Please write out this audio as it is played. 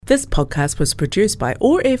This podcast was produced by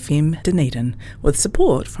OAR FM Dunedin with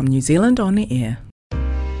support from New Zealand On the Air.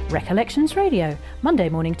 Recollections Radio. Monday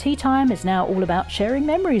morning tea time is now all about sharing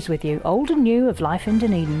memories with you, old and new, of life in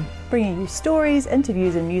Dunedin. Bringing you stories,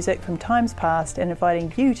 interviews and music from times past and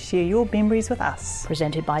inviting you to share your memories with us.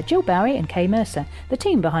 Presented by Jill Bowie and Kay Mercer, the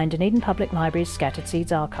team behind Dunedin Public Library's Scattered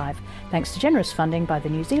Seeds Archive, thanks to generous funding by the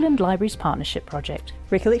New Zealand Libraries Partnership Project.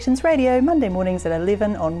 Recollections Radio, Monday mornings at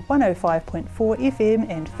 11 on 105.4 FM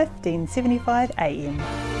and 1575 AM.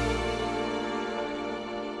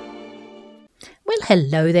 Well,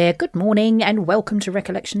 hello there, good morning and welcome to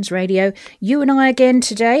Recollections Radio. You and I again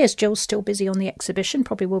today, as Jill's still busy on the exhibition,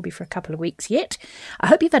 probably will be for a couple of weeks yet. I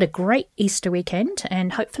hope you've had a great Easter weekend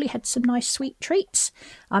and hopefully had some nice sweet treats.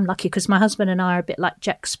 I'm lucky because my husband and I are a bit like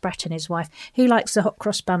Jack Spratt and his wife. He likes the hot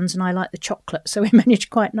cross buns and I like the chocolate, so we managed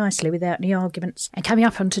quite nicely without any arguments. And coming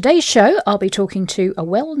up on today's show, I'll be talking to a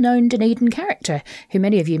well-known Dunedin character who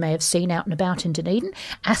many of you may have seen out and about in Dunedin.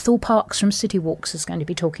 Athol Parks from City Walks is going to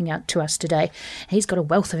be talking out to us today. He's got a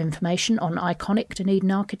wealth of information on iconic Dunedin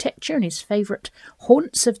architecture and his favourite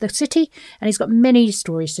haunts of the city, and he's got many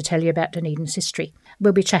stories to tell you about Dunedin's history.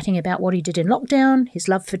 We'll be chatting about what he did in lockdown, his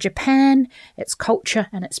love for Japan, its culture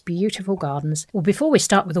and its beautiful gardens. Well, before we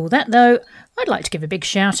start with all that though, I'd like to give a big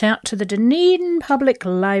shout out to the Dunedin Public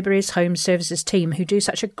Library's Home Services team who do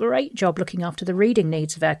such a great job looking after the reading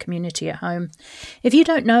needs of our community at home. If you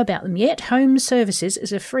don't know about them yet, Home Services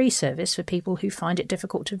is a free service for people who find it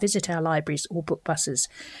difficult to visit our libraries or book buses.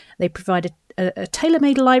 They provide a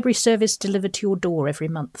tailor-made library service delivered to your door every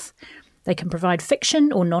month. They can provide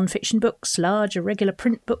fiction or non-fiction books, large or regular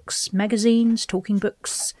print books, magazines, talking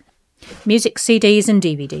books, music CDs and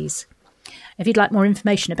DVDs. If you'd like more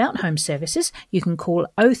information about Home Services, you can call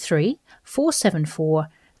 03 474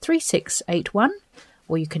 3681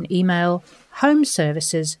 or you can email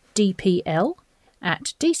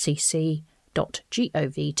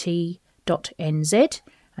homeservices@dcc.govt.nz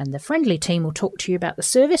and the friendly team will talk to you about the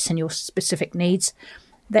service and your specific needs.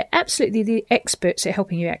 They're absolutely the experts at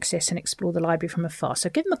helping you access and explore the library from afar, so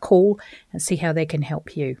give them a call and see how they can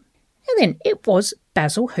help you. And then it was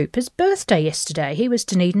Basil Hooper's birthday yesterday. He was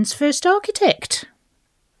Dunedin's first architect.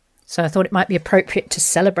 So I thought it might be appropriate to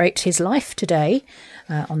celebrate his life today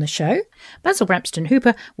on the show. Basil Brampston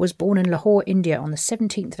Hooper was born in Lahore, India on the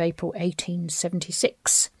 17th of April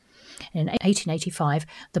 1876. In 1885,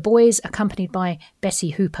 the boys, accompanied by Bessie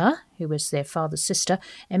Hooper, who was their father's sister,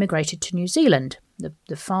 emigrated to New Zealand.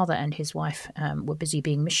 The father and his wife were busy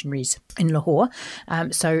being missionaries in Lahore,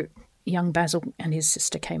 so young Basil and his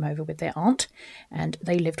sister came over with their aunt, and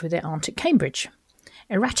they lived with their aunt at Cambridge.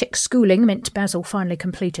 Erratic schooling meant Basil finally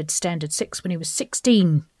completed Standard 6 when he was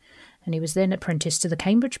 16, and he was then apprenticed to the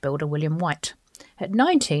Cambridge builder William White. At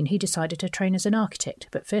 19, he decided to train as an architect,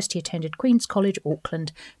 but first he attended Queen's College,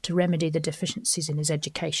 Auckland, to remedy the deficiencies in his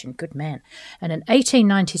education. Good man. And in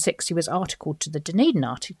 1896, he was articled to the Dunedin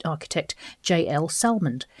architect J.L.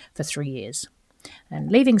 Salmond for 3 years.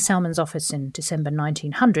 And leaving Salmond's office in December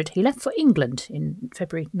 1900, he left for England in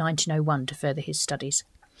February 1901 to further his studies.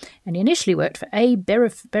 And he initially worked for A.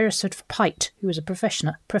 Beresford Pite, who was a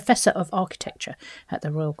professor of architecture at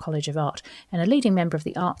the Royal College of Art and a leading member of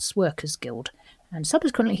the Arts Workers Guild. And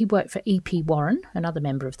subsequently he worked for E.P. Warren, another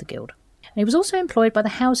member of the Guild. And he was also employed by the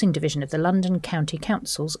Housing Division of the London County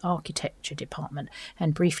Council's Architecture Department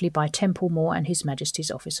and briefly by Temple Moore and His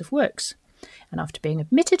Majesty's Office of Works. And after being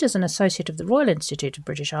admitted as an associate of the Royal Institute of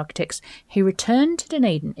British Architects, he returned to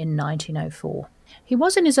Dunedin in 1904. He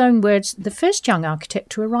was, in his own words, the first young architect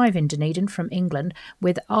to arrive in Dunedin from England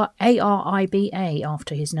with ARIBA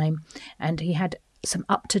after his name, and he had some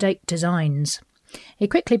up-to-date designs. He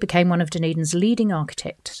quickly became one of Dunedin's leading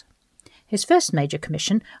architects. His first major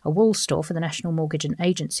commission, a wool store for the National Mortgage and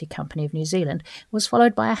Agency Company of New Zealand, was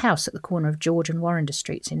followed by a house at the corner of George and Warrender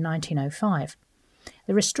Streets in 1905.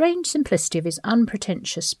 The restrained simplicity of his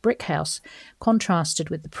unpretentious brick house contrasted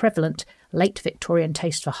with the prevalent late Victorian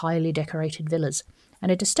taste for highly decorated villas,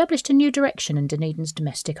 and it established a new direction in Dunedin's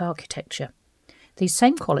domestic architecture. These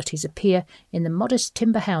same qualities appear in the modest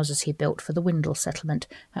timber houses he built for the Windle settlement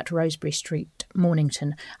at Rosebery Street,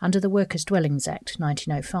 Mornington, under the Workers' Dwellings Act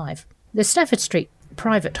 1905. The Stafford Street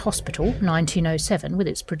Private Hospital, 1907, with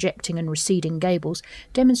its projecting and receding gables,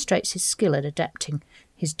 demonstrates his skill at adapting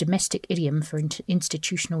his domestic idiom for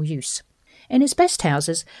institutional use. In his best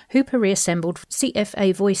houses, Hooper reassembled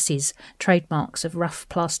CFA voices, trademarks of rough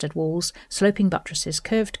plastered walls, sloping buttresses,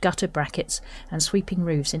 curved gutter brackets and sweeping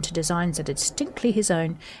roofs into designs that are distinctly his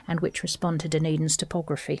own and which respond to Dunedin's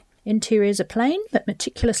topography. Interiors are plain but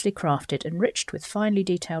meticulously crafted, enriched with finely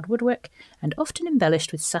detailed woodwork and often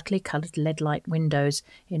embellished with subtly coloured lead-light windows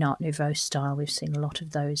in Art Nouveau style. We've seen a lot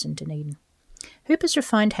of those in Dunedin. Hooper's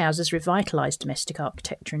refined houses revitalised domestic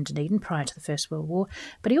architecture in Dunedin prior to the First World War,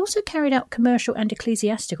 but he also carried out commercial and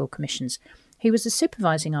ecclesiastical commissions. He was the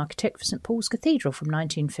supervising architect for St Paul's Cathedral from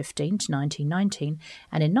 1915 to 1919,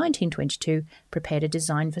 and in 1922 prepared a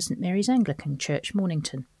design for St Mary's Anglican Church,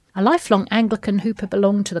 Mornington. A lifelong Anglican, Hooper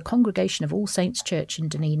belonged to the Congregation of All Saints Church in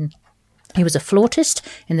Dunedin. He was a flautist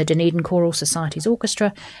in the Dunedin Choral Society's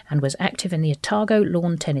orchestra and was active in the Otago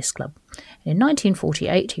Lawn Tennis Club. In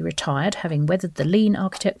 1948 he retired, having weathered the lean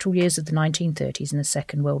architectural years of the 1930s and the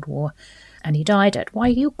Second World War, and he died at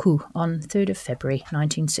Waiuku on 3rd of February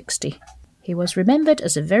 1960. He was remembered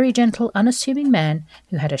as a very gentle, unassuming man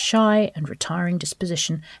who had a shy and retiring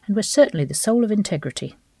disposition and was certainly the soul of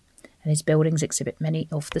integrity. And his buildings exhibit many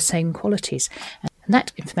of the same qualities. And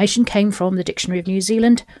that information came from the Dictionary of New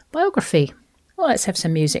Zealand biography. Well, let's have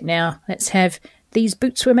some music now. Let's have These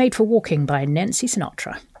Boots Were Made for Walking by Nancy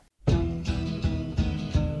Sinatra.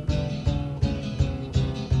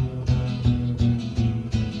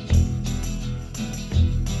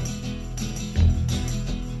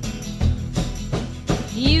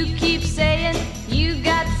 You keep saying you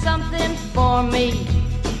got something for me,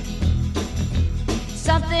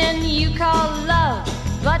 something you call love,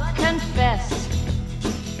 but confess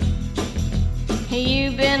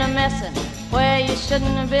you've been a messin' where you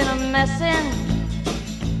shouldn't have been a messin',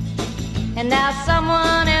 and now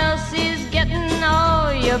someone else is getting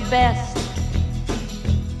all your best.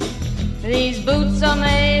 These boots are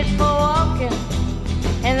made for walking,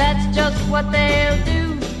 and that's just what they'll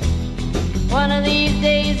do. One of these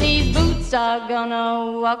days these boots are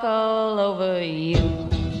gonna walk all over you.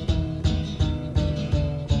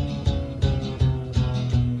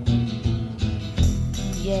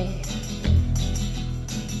 Yeah.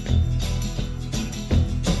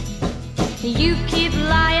 You keep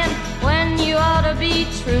lying when you ought to be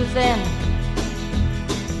truthin',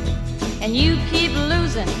 and you keep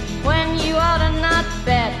losing when you ought to not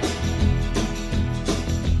bet.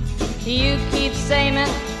 You keep saying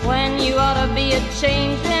when you ought to be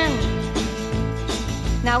a-changin'.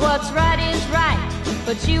 Now what's right is right,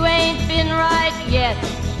 but you ain't been right yet.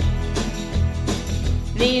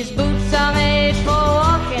 These boots are made for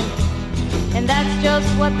walking, and that's just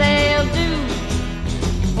what they'll do.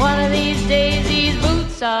 One of these days these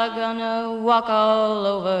boots are gonna walk all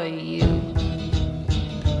over you.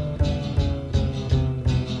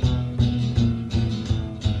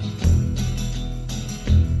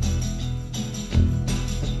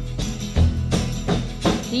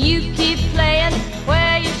 You keep playing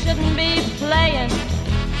where you shouldn't be playing,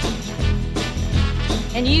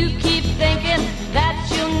 and you keep thinking that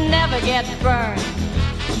you'll never get burned.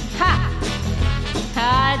 Ha!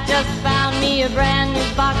 I just found me a brand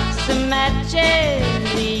new box of matches,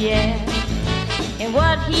 yeah. And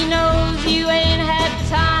what he knows you ain't had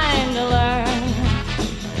time to learn.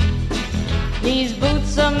 These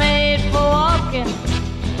boots are made for walking,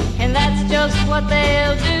 and that's just what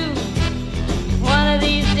they'll do. One of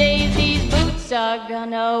these days these boots are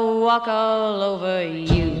gonna walk all over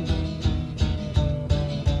you.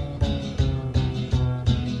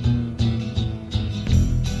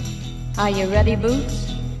 Are you ready, Boots?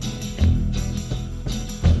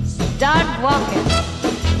 Start walking.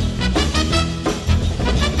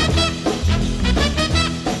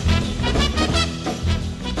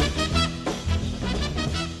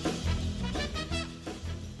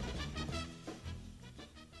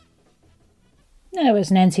 There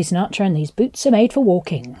was Nancy Sinatra, and These Boots Are Made for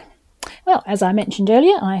Walking. Well, as I mentioned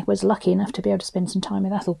earlier, I was lucky enough to be able to spend some time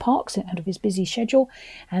with Athol Parks out of his busy schedule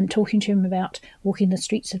and talking to him about walking the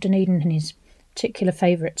streets of Dunedin and his particular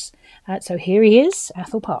favourites. So here he is,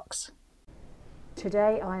 Athol Parks.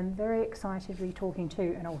 Today I'm very excited to be talking to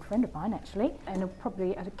an old friend of mine, actually, and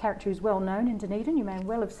probably a character who's well known in Dunedin. You may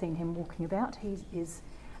well have seen him walking about. He is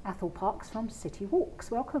Athol Parks from City Walks.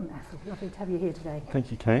 Welcome, Athol. Lovely to have you here today. Thank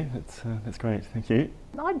you, Kay. That's great. Thank you.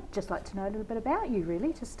 I'd just like to know a little bit about you,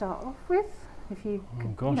 really, to start off with. If you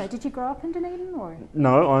could, did you grow up in Dunedin, or?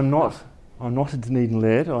 No, I'm not. I'm not a Dunedin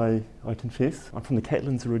lad. I confess. I'm from the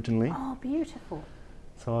Catlins originally. Oh, beautiful.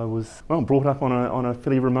 So I was brought up on a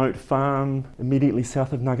fairly remote farm immediately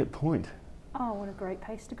south of Nugget Point. Oh, what a great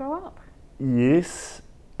place to grow up. Yes.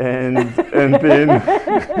 And then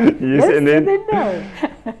yes, and then no.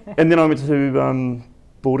 and then I went to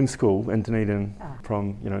boarding school in Dunedin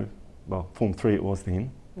from, Form 3 it was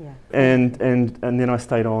then. Yeah. And then I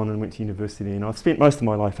stayed on and went to university, and I've spent most of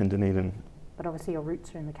my life in Dunedin. But obviously your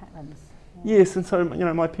roots are in the Catlins. Yes, and so,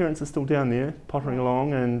 my parents are still down there, pottering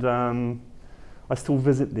along, and I still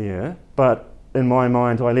visit there. But in my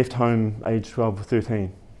mind, I left home age 12 or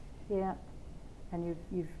 13. Yeah, and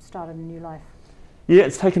you've started a new life. Yeah,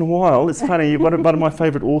 it's taken a while. It's funny, one of my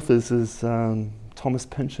favourite authors is Thomas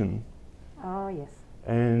Pynchon. Oh, yes.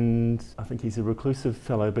 And I think he's a reclusive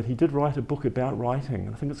fellow, but he did write a book about writing.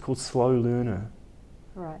 I think it's called Slow Learner.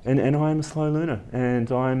 Right. And I am a slow learner,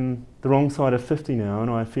 and I'm the wrong side of 50 now,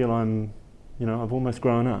 and I feel I've almost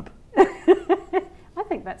grown up. I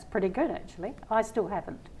think that's pretty good, actually. I still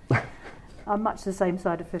haven't. I'm much the same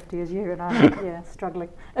side of 50 as you, and I'm struggling.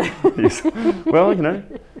 Yes. Well,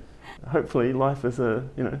 hopefully life is a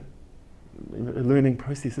learning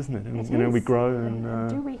process, isn't it? And we grow and.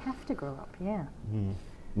 Do we have to grow up? Yeah.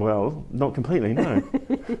 Well, not completely, no.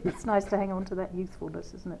 It's nice to hang on to that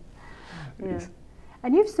youthfulness, isn't it? Yeah. Yes.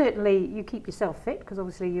 And you keep yourself fit, because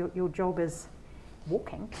obviously your job is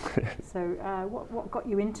walking. So what got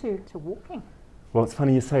you into walking? Well, it's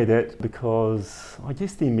funny you say that, because I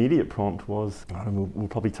guess the immediate prompt was, we'll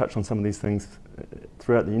probably touch on some of these things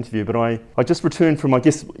throughout the interview, but I just returned from, I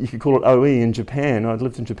guess you could call it OE in Japan. I'd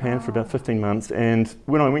lived in Japan for about 15 months, and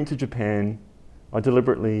when I went to Japan, I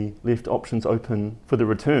deliberately left options open for the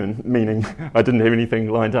return, meaning I didn't have anything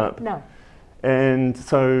lined up. No. And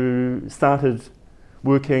so started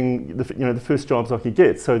working the first jobs I could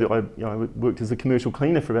get. So that I worked as a commercial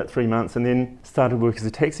cleaner for about 3 months, and then started work as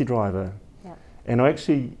a taxi driver. Yeah. And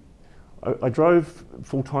I drove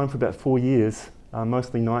full time for about 4 years,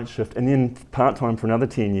 mostly night shift, and then part time for another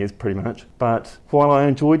 10 years, pretty much. But while I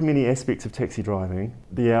enjoyed many aspects of taxi driving,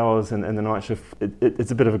 the hours and the night shift, it's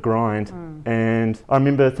a bit of a grind. And I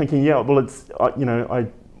remember thinking, I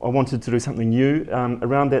wanted to do something new.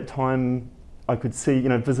 Around that time, I could see,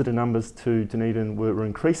 visitor numbers to Dunedin were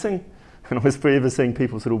increasing, and I was forever seeing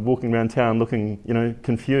people sort of walking around town looking,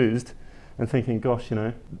 confused, and thinking, gosh,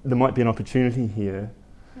 there might be an opportunity here.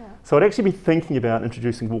 Yeah. So I'd actually been thinking about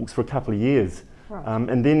introducing walks for a couple of years, right.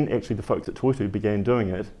 And then actually the folks at Toitu began doing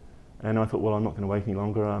it, and I thought, well, I'm not going to wait any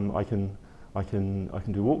longer. I can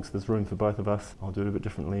do walks. There's room for both of us. I'll do it a bit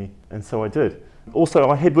differently, and so I did. Also,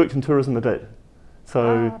 I had worked in tourism a bit.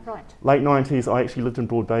 So late 90s, I actually lived in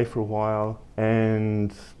Broad Bay for a while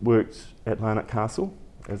and worked at Larnock Castle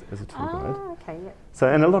as a tour guide. Okay, yeah. So,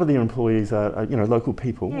 and a lot of their employees are local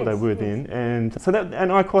people, yes, they were then, and so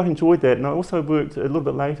and I quite enjoyed that. And I also worked a little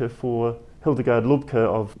bit later for Hildegard Lubke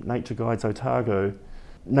of Nature Guides Otago,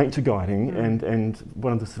 nature guiding, and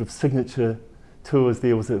one of the sort of signature tours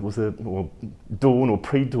there was a dawn or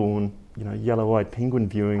pre-dawn, yellow-eyed penguin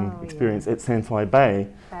viewing experience at Sandfly Bay,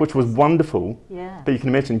 which was wonderful. Yeah. But you can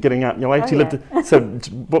imagine getting up. I actually lived. So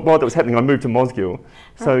while that was happening, I moved to Mosgiel.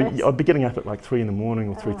 So I'd be getting up at like 3 in the morning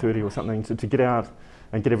or 3:30 or something to get out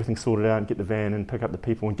and get everything sorted out and get the van and pick up the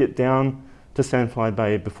people and get down to Sandfly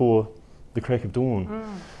Bay before the crack of dawn.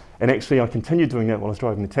 And actually, I continued doing that while I was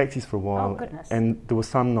driving the taxis for a while. Oh, goodness. And there were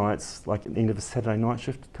some nights, like at the end of a Saturday night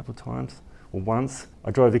shift, a couple of times or once,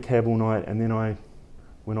 I drove the cab all night, and then I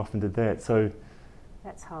went off and did that. So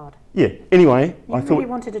that's hard. Yeah. Anyway, you really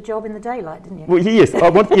wanted a job in the daylight, didn't you? Well, yes, I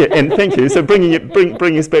want. Yeah, and thank you. So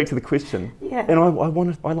bringing us back to the question. Yeah. And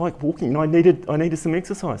I like walking. I needed some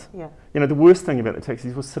exercise. Yeah. The worst thing about the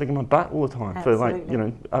taxis was sitting on my butt all the time. Absolutely.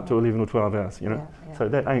 For up to 11 or 12 hours. Yeah. So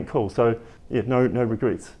that ain't cool. So no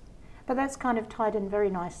regrets. But that's kind of tied in very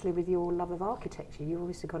nicely with your love of architecture. You've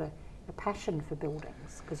obviously got a passion for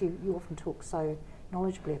buildings, because you often talk so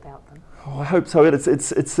knowledgeably about them. Oh, I hope so. It's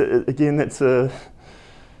again, that's a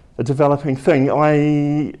developing thing.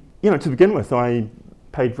 To begin with, I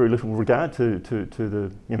paid very little regard to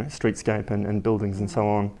the streetscape and buildings and so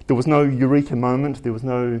on. There was no eureka moment. There was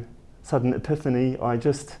no sudden epiphany. It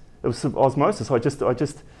was sort of osmosis. I just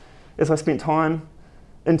as I spent time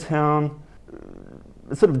in town,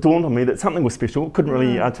 it sort of dawned on me that something was special. Couldn't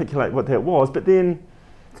really articulate what that was, but then.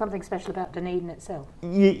 Something special about Dunedin itself.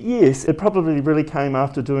 Yes, it probably really came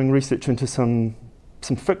after doing research into some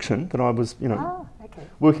fiction that I was,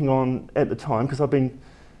 working on at the time, because I've been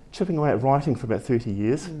chipping away at writing for about 30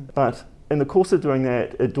 years. But in the course of doing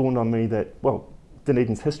that, it dawned on me that,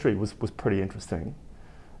 Dunedin's history was pretty interesting.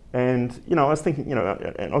 And, I was thinking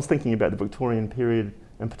about the Victorian period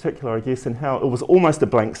in particular, I guess, and how it was almost a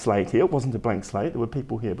blank slate here. It wasn't a blank slate, there were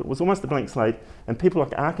people here, but it was almost a blank slate, and people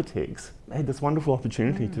like architects had this wonderful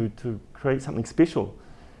opportunity to create something special.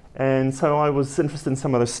 And so I was interested in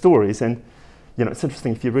some of those stories, and it's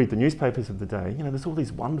interesting if you read the newspapers of the day, there's all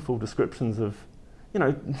these wonderful descriptions of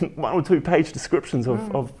 1 or 2 page descriptions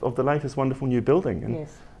of the latest wonderful new building. And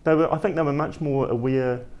Yes. I think they were much more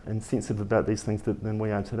aware and sensitive about these things than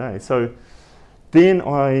we are today. So then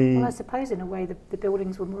Well, I suppose in a way the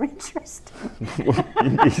buildings were more interesting.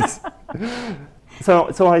 Yes.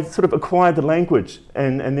 So I sort of acquired the language,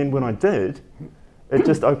 and then when I did, it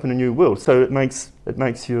just opened a new world. So it makes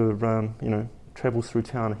your travels through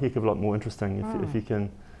town a heck of a lot more interesting if you can.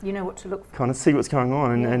 You know what to look for. Kind of see what's going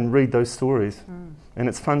on and read those stories, and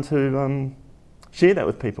it's fun to share that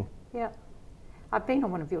with people. Yeah, I've been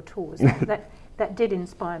on one of your tours. that did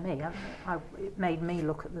inspire me. It made me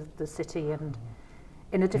look at the city and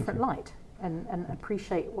in a different light and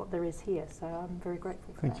appreciate what there is here. So I'm very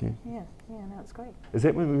grateful for that. Thank you. Yeah, no, it's great. Is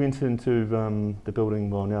that when we went into the building?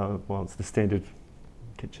 Well, it's the standard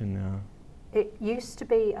kitchen now. It used to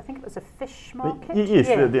be, I think it was a fish market. Yes,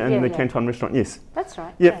 the Canton restaurant, yes. That's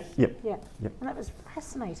right. Yeah. And that was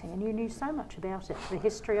fascinating, and you knew so much about it, the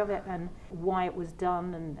history of it and why it was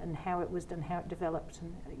done and how it was done, how it developed,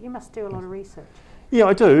 and you must do a lot of research. Yeah,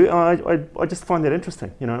 I do. I just find that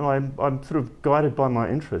interesting. I'm sort of guided by my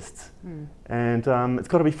interests, and it's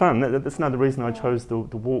got to be fun. That's another reason I chose the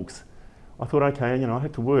walks. I thought, okay, I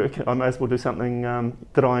have to work. I may as well do something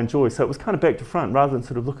that I enjoy. So it was kind of back to front, rather than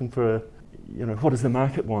sort of looking for what does the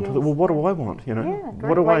market want? Yes. I thought, well, what do I want?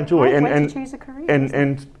 What do I enjoy? Great way to choose a career,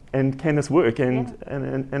 and can this work? And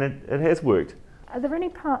it has worked. Are there any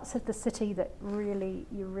parts of the city that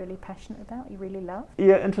you're really passionate about, you really love?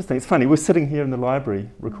 Yeah, interesting. It's funny. We're sitting here in the library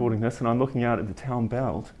recording this, and I'm looking out at the town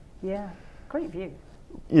belt. Yeah, great view.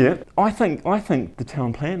 Yeah, I think the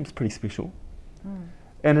town plan is pretty special.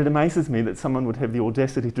 And it amazes me that someone would have the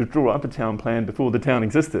audacity to draw up a town plan before the town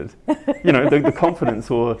existed. The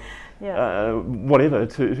confidence or whatever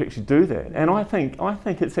to actually do that. And I think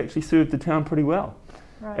it's actually served the town pretty well.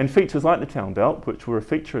 Right. And features like the town belt, which were a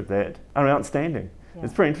feature of that, are outstanding. Yeah.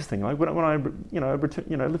 It's very interesting. Like when I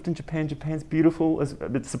lived in Japan. Japan's beautiful.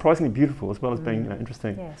 It's surprisingly beautiful as well as being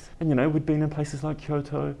interesting. Yes. And we'd been in places like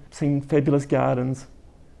Kyoto, seen fabulous gardens.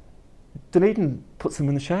 Dunedin puts them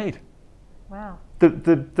in the shade. Wow.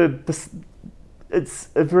 It's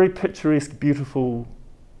a very picturesque, beautiful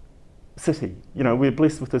city. We're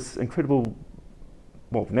blessed with this incredible,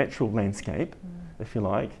 natural landscape, if you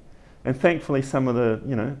like, and thankfully some of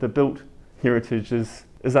the built heritage is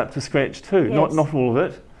up to scratch too. Yes. Not all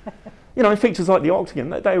of it. Features like the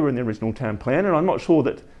Octagon, they were in the original town plan, and I'm not sure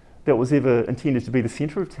that was ever intended to be the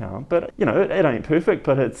centre of town. But it ain't perfect,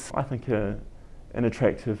 but it's, I think, an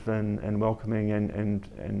attractive and welcoming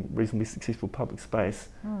and reasonably successful public space.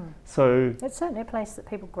 So it's certainly a place that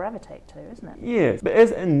people gravitate to, isn't it? Yeah, but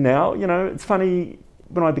now, it's funny,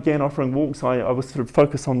 when I began offering walks, I was sort of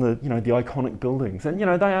focused on the iconic buildings, and they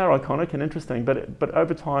are iconic and interesting, but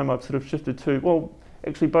over time I've sort of shifted to,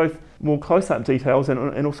 actually both more close-up details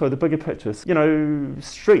and also the bigger pictures.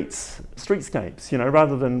 Streetscapes,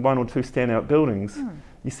 rather than 1 or 2 standout buildings,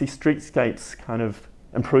 you see streetscapes kind of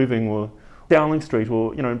improving, or Dowling Street,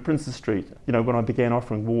 or in Princes Street. When I began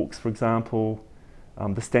offering walks, for example,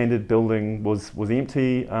 the standard building was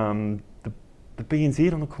empty. The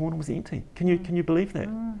BNZ on the corner was empty. Can you believe that?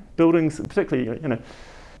 Buildings, particularly,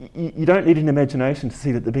 you don't need an imagination to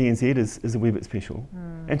see that the BNZ is a wee bit special,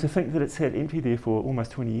 and to think that it's sat empty there for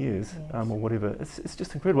almost 20 years, or whatever. It's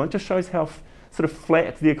just incredible. It just shows how sort of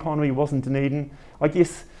flat the economy was in Dunedin. I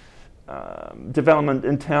guess. Development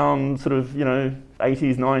in town, sort of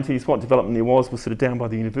 80s, 90s, what development there was sort of down by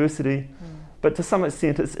the university, but to some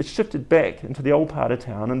extent it's shifted back into the old part of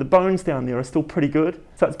town, and the bones down there are still pretty good.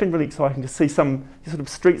 So it's been really exciting to see some sort of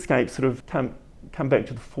streetscapes sort of come back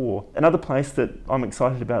to the fore. Another place that I'm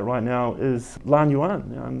excited about right now is Lan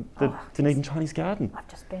Yuan, the Dunedin Chinese Garden. I've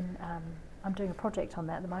just been, I'm doing a project on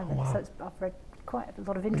that at the moment, wow. So I've read quite a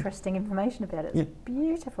lot of interesting information about it. It's a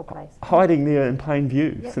beautiful place. Hiding there in plain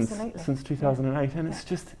view since 2008, and it's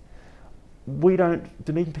just,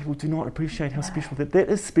 Dunedin people do not appreciate how special that is. That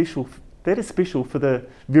is special for the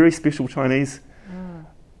very special Chinese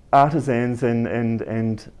artisans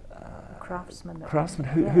and craftsmen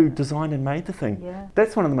who designed and made the thing. Yeah.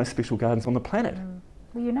 That's one of the most special gardens on the planet.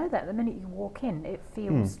 Well, you know that the minute you walk in, it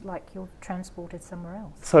feels like you're transported somewhere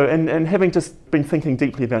else. So, and having just been thinking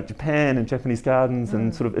deeply about Japan and Japanese gardens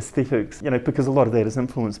and sort of aesthetics, because a lot of that is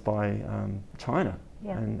influenced by China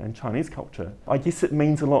and Chinese culture, I guess it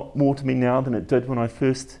means a lot more to me now than it did when I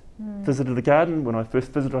first visited the garden. When I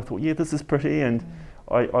first visited, I thought, this is pretty, and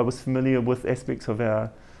I was familiar with aspects of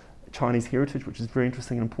our Chinese heritage, which is very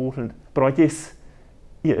interesting and important. But I guess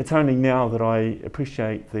it's only now that I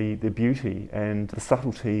appreciate the beauty and the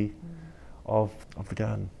subtlety of the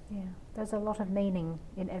garden. Yeah. There's a lot of meaning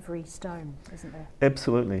in every stone, isn't there?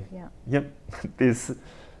 Absolutely. Yeah. Yep. There's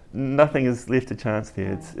nothing is left to chance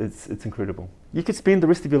there. No. It's incredible. You could spend the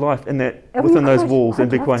rest of your life in that within those walls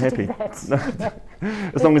and be quite happy.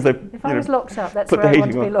 As long as they. If I was locked up, that's put where the I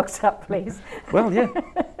want heating to be on. locked up, please. Well, yeah.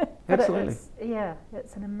 But Absolutely.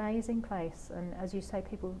 it's an amazing place, and as you say,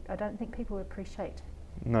 I don't think people appreciate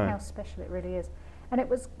No. how special it really is. And it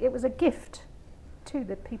was a gift to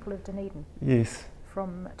the people of Dunedin Yes.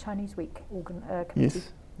 from Chinese Week committee.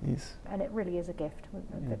 Yes. And it really is a gift,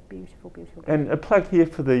 a beautiful, beautiful gift. And a plug here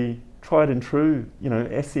for the tried and true,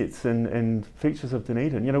 assets and features of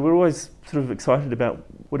Dunedin. We're always sort of excited about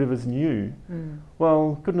whatever's new.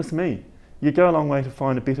 Well, goodness me, you go a long way to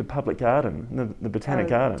find a better public garden, the Botanic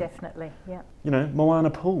Garden. Definitely, yeah. Moana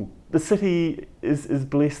Pool. The city is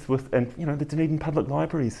blessed with, and the Dunedin Public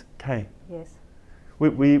Libraries, Kay. Yes.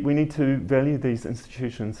 We need to value these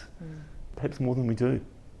institutions, perhaps more than we do.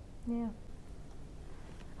 Yeah.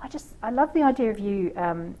 I love the idea of you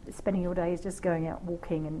spending your days just going out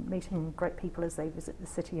walking and meeting great people as they visit the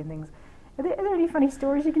city and things. Are there any funny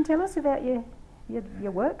stories you can tell us about your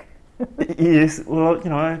work? Yes, well,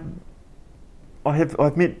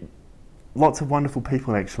 I've met lots of wonderful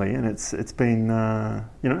people actually, and it's been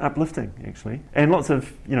uplifting actually, and lots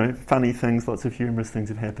of funny things, lots of humorous things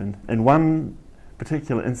have happened. And one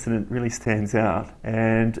particular incident really stands out,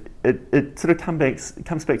 and it sort of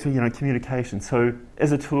comes back to communication. So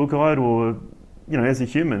as a tour guide or as a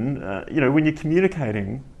human, when you're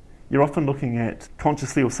communicating, you're often looking at,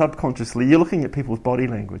 consciously or subconsciously, you're looking at people's body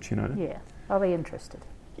language. Yeah, are they interested?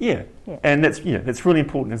 Yeah. And that's really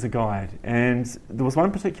important as a guide. And there was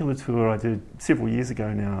one particular tour I did several years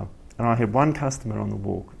ago now, and I had one customer on the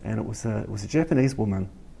walk, and it was a Japanese woman.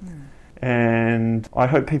 And I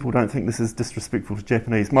hope people don't think this is disrespectful to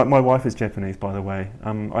Japanese. My wife is Japanese, by the way.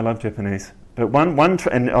 I love Japanese. But one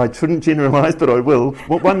and I shouldn't generalise, but I will.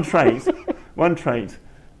 One trait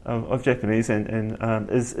of Japanese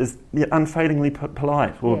is unfadingly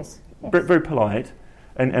polite, or very polite,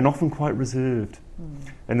 and often quite reserved.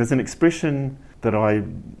 And there's an expression that I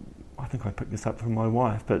think I picked this up from my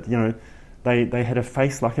wife, but they had a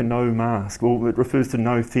face like a no mask, or it refers to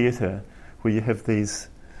no theatre, where you have these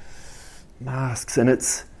masks, and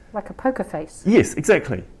it's like a poker face. Yes,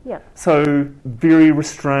 exactly. Yeah. So very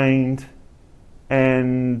restrained,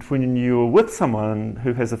 and when you're with someone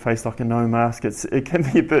who has a face like a no mask, it can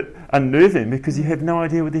be a bit unnerving because you have no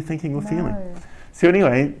idea what they're thinking or feeling. So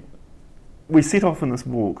anyway, we set off on this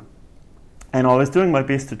walk, and I was doing my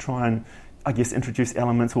best to try and, I guess, introduce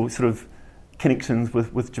elements or sort of connections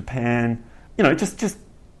with Japan. Just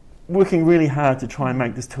working really hard to try and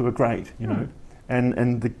make this tour great.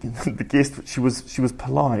 And the guest, she was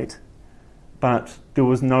polite, but there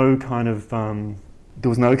was no kind of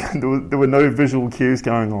there were no visual cues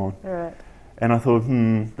going on. Right. And I thought,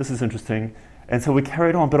 this is interesting. And so we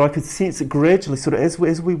carried on, but I could sense it gradually, sort of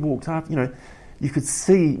as we walked up, you could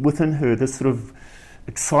see within her this sort of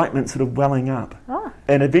excitement sort of welling up.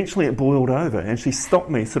 And eventually it boiled over, and she stopped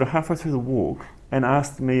me sort of halfway through the walk and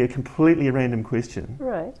asked me a completely random question.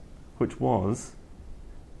 Right. Which was,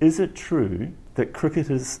 is it true that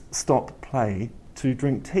cricketers stop play to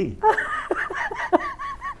drink tea?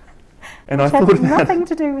 And I thought about nothing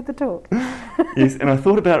to do with the talk. Yes, and I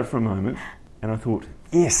thought about it for a moment, and I thought,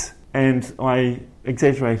 yes. And I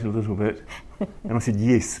exaggerated a little bit, and I said,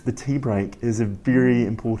 yes, the tea break is a very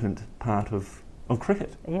important part of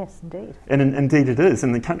cricket. Yes, indeed. And indeed it is,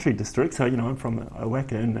 in the country district. So, I'm from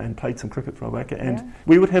Owaka and played some cricket for Owaka, and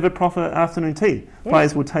we would have a proper afternoon tea. Yes.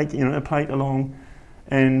 Players would take, a plate along,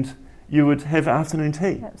 and you would have afternoon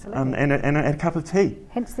tea. Absolutely. And a cup of tea.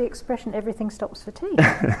 Hence the expression, everything stops for tea.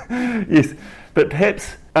 Yes, but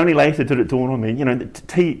perhaps only later did it dawn on me,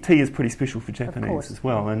 tea is pretty special for Japanese as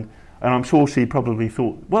well. And I'm sure she probably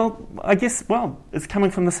thought, it's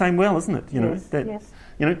coming from the same well, isn't it? Yes.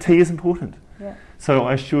 Tea is important. Yeah. So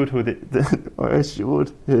I assured her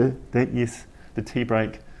that yes, the tea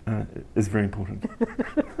break is very important.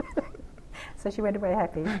 So she went away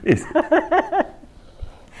happy. Yes.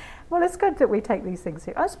 Well, it's good that we take these things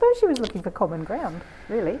here. I suppose she was looking for common ground,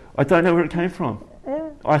 really. I don't know where it came from.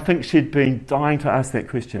 Yeah. I think she'd been dying to ask that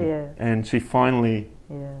question. Yeah. And she finally...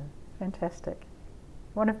 Yeah, fantastic.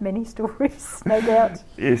 One of many stories, no doubt.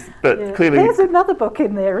 Yes, but clearly... There's another book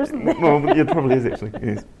in there, isn't there? Well, it probably is actually,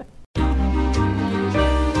 yes.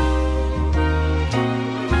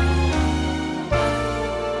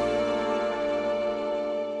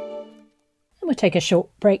 We'll take a short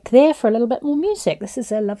break there for a little bit more music. This is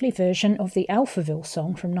a lovely version of the Alphaville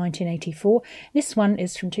song from 1984. This one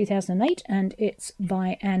is from 2008 and it's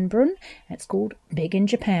by Anne Brun. It's called Big in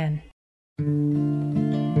Japan.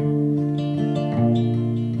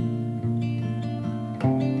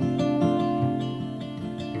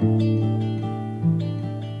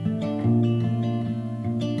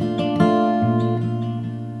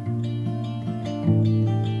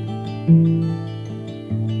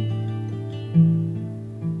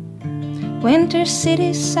 winter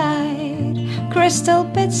city side, crystal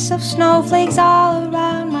bits of snowflakes all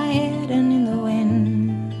around my head and in the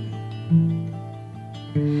wind.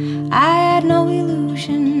 I had no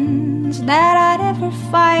illusions that I'd ever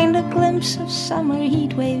find a glimpse of summer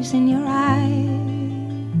heat waves in your eyes.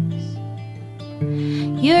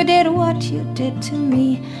 You did what you did to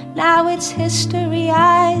me, now it's history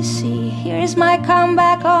I see. Here's my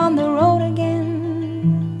comeback on the road again.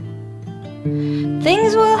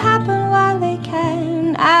 Things will happen while they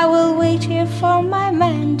can. I will wait here for my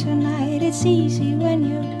man tonight. It's easy when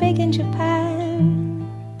you're big in Japan.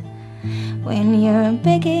 When you're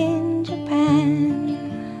big in Japan.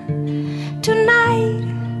 Tonight,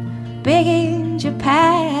 big in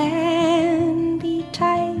Japan. Be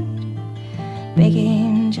tight, big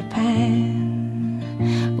in Japan,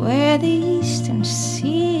 where the eastern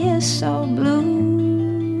sea is so blue.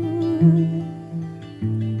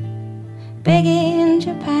 Big in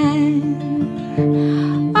Japan.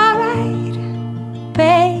 Alright,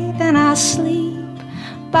 babe, then I'll sleep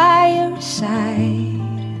by your side.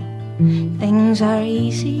 Things are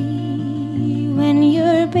easy when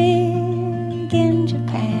you're big in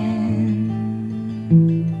Japan.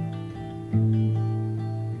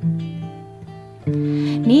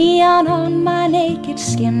 Neon on my naked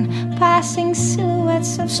skin, passing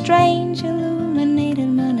silhouettes of strange illuminated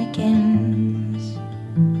mannequins.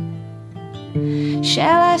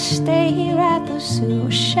 Shall I stay here at the zoo?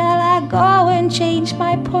 Shall I go and change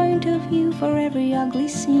my point of view for every ugly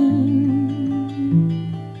scene?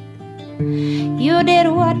 You did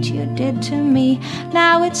what you did to me,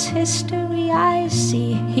 now it's history I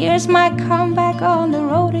see. Here's my comeback on the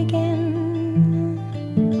road again.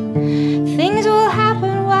 Things will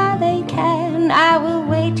happen while they can. I will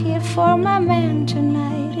wait here for my man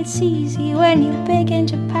tonight. It's easy when you're big in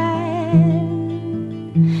Japan.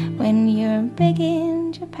 When you're big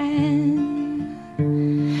in Japan.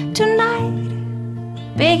 Tonight,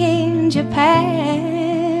 big in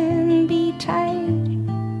Japan. Be tight,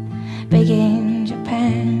 big in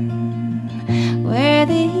Japan, where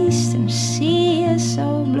the eastern sea is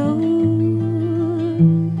so blue.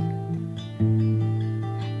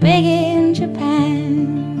 Big in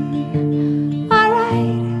Japan.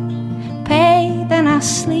 Alright, pay, then I'll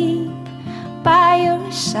sleep by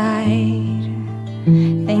your side.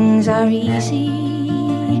 Things are easy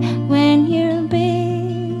when you're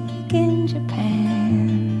big in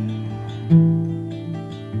Japan.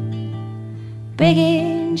 Big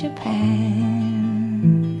in Japan.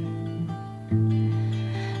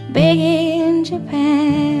 Big in Japan.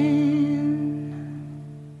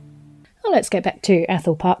 Well, let's get back to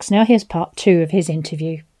Athol Parks now. Here's part 2 of his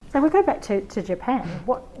interview. So we'll go back to Japan.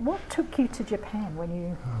 What took you to Japan when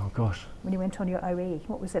you went on your OE?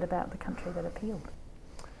 What was it about the country that appealed?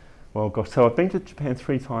 Well, gosh, so I've been to Japan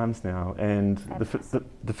 3 times now, and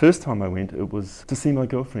the first time I went, it was to see my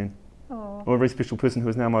girlfriend, or a very special person who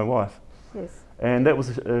is now my wife. Yes. And that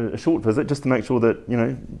was a short visit, just to make sure that, you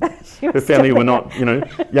know, her family were not, you know,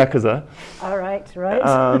 Yakuza. All right.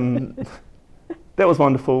 That was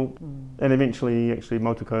wonderful, and eventually, actually,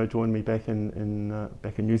 Motoko joined me back in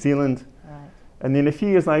New Zealand. Right. And then a few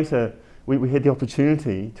years later, we had the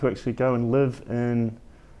opportunity to actually go and live in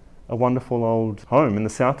a wonderful old home in the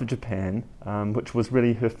south of Japan, which was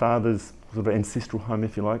really her father's sort of ancestral home,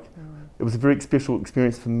 if you like. It was a very special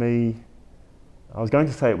experience for me. I was going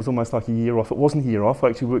to say it was almost like a year off. It wasn't a year off. I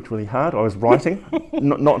actually worked really hard. I was writing,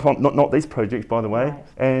 not these projects, by the way. Right.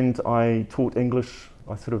 And I taught English.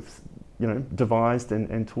 I sort of, you know, devised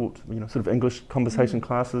and taught, you know, sort of English conversation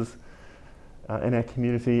classes in our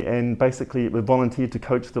community, and basically we volunteered to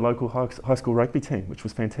coach the local high school rugby team, which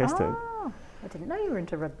was fantastic. Oh, I didn't know you were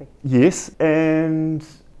into rugby. Yes, and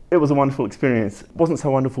it was a wonderful experience. It wasn't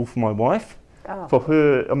so wonderful for my wife. Oh. For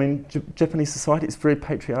her, I mean, Japanese society is very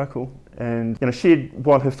patriarchal, and you know,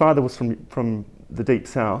 while her father was from the deep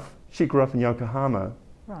south, she grew up in Yokohama,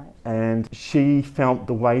 right, and she felt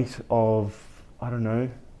the weight of, I don't know,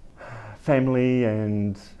 family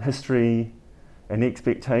and history and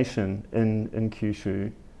expectation in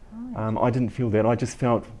Kyushu. Right. I didn't feel that. I just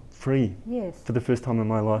felt free. Yes. For the first time in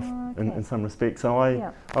my life, okay. in some respects. So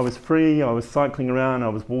I was free. I was cycling around. I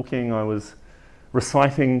was walking. I was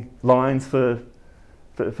reciting lines for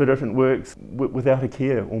different works without a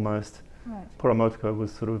care almost. Right. Poor Motoko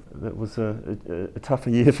was that was a tougher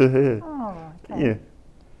year for her. Oh, okay. Yeah.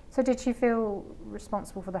 So did she feel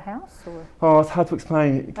responsible for the house, or? Oh, it's hard to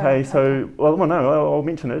explain, Kay. Okay. So, well, no, I'll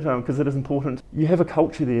mention it because it is important. You have a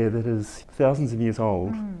culture there that is thousands of years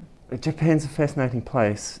old, Japan's a fascinating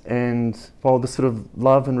place, and while the sort of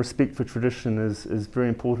love and respect for tradition is very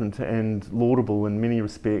important and laudable in many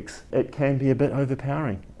respects, it can be a bit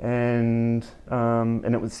overpowering. And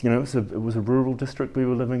it was, it was a rural district we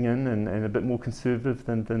were living in, and a bit more conservative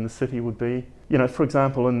than the city would be. For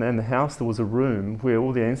example, in the house there was a room where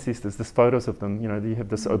all the ancestors, there's photos of them. You have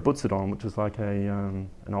this obutsudan, which is like an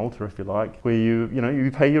altar, if you like, where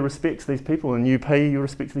you pay your respects to these people, and you pay your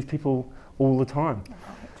respects to these people all the time.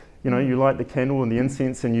 You light the candle and the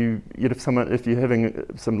incense, and if you're having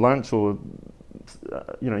some lunch, or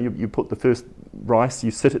you put the first rice,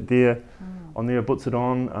 you sit it there on the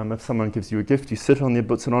obutsudan. If someone gives you a gift, you sit on the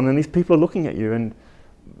obutsudan, and these people are looking at you. And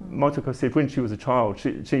Motoko said when she was a child,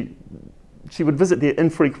 she would visit there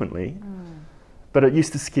infrequently, but it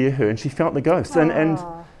used to scare her, and she felt the ghosts. And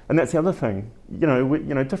that's the other thing.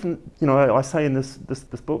 Different. I say in this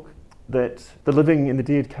book that the living and the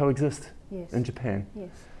dead coexist in Japan. Yes.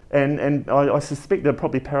 And I suspect there are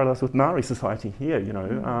probably parallels with Maori society here.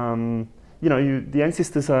 The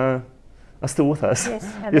ancestors are still with us.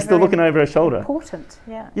 Yes, they're still looking over our shoulder. Important,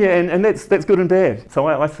 yeah. Yeah, and that's good and bad. So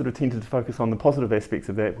I sort of tended to focus on the positive aspects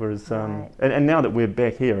of that. Whereas, and now that we're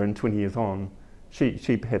back here and 20 years on,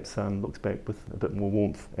 she perhaps looks back with a bit more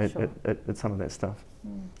warmth at some of that stuff.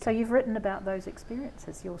 So you've written about those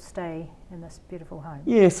experiences, your stay in this beautiful home.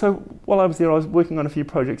 Yeah, so while I was there, I was working on a few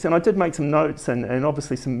projects, and I did make some notes, and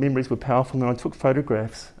obviously some memories were powerful, and I took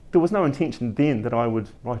photographs. There was no intention then that I would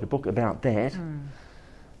write a book about that,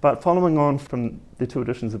 but following on from the 2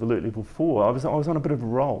 editions of Alert Level 4, I was on a bit of a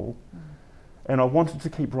roll, and I wanted to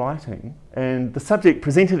keep writing, and the subject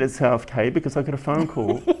presented itself, Kay, because I got a phone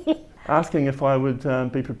call asking if I would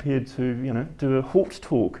be prepared to, do a halt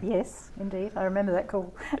talk. Yes, indeed. I remember that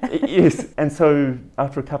call. Yes, and so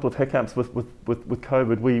after a couple of hiccups with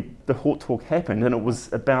COVID, the halt talk happened, and it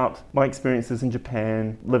was about my experiences in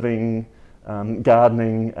Japan, living,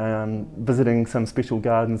 gardening, visiting some special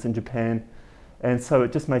gardens in Japan, and so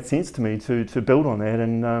it just made sense to me to build on that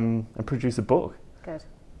and produce a book. Good,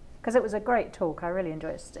 because it was a great talk. I really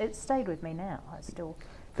enjoyed it. It stayed with me now. I still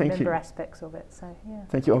remember aspects of it, so yeah.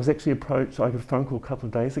 Thank you. I was actually approached, I got a phone call a couple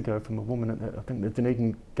of days ago from a woman at the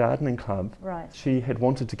Dunedin Gardening Club. Right. She had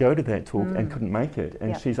wanted to go to that talk and couldn't make it,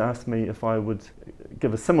 and she's asked me if I would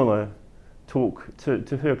give a similar talk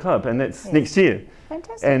to her club, and that's next year.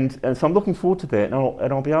 Fantastic. And so I'm looking forward to that, and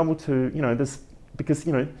I'll be able to, because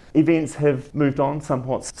events have moved on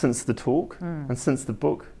somewhat since the talk and since the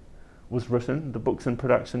book was written. The book's in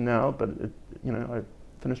production now, but I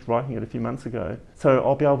finished writing it a few months ago, so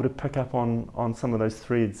I'll be able to pick up on some of those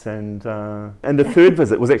threads. And the third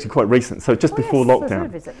visit was actually quite recent, so just before lockdown. The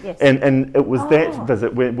third visit, yes. And it was that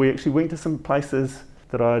visit where we actually went to some places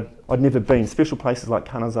that I'd never been, special places like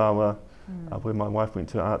Kanazawa, where my wife went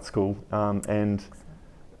to art school, and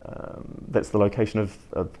that's the location of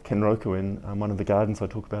Kenroku in one of the gardens I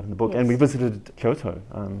talk about in the book. And we visited Kyoto,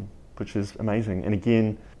 which is amazing. And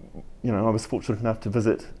again, I was fortunate enough to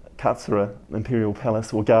visit Katsura Imperial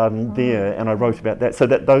Palace or Garden there, and I wrote about that. So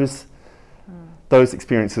that those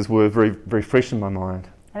experiences were very, very fresh in my mind.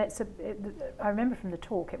 And I remember from the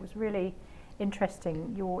talk, it was really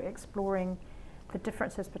interesting. You're exploring the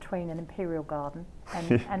differences between an imperial garden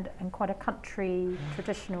and quite a country,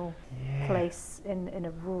 traditional place in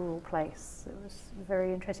a rural place. It was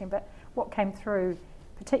very interesting. But what came through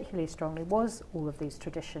particularly strongly was all of these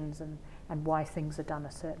traditions and why things are done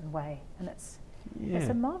a certain way. And it's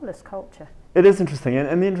a marvellous culture. It is interesting,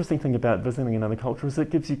 and the interesting thing about visiting another culture is it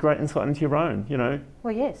gives you great insight into your own,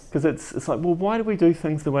 Well, yes. Because it's like, well, why do we do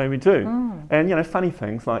things the way we do? And, funny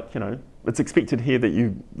things like, it's expected here that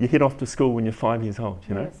you head off to school when you're 5 years old,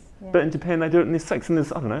 Yes, But in Japan they do it when they're 6, and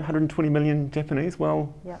there's, 120 million Japanese.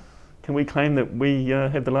 Well, can we claim that we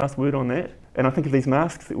have the last word on that? And I think of these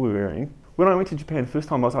masks that we're wearing. When I went to Japan the first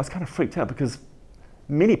time, I was kind of freaked out because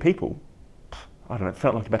many people, it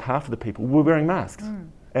felt like about half of the people were wearing masks.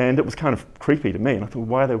 And it was kind of creepy to me, and I thought,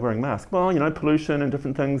 why are they wearing masks? Well, pollution and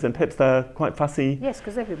different things, and perhaps they're quite fussy. Yes,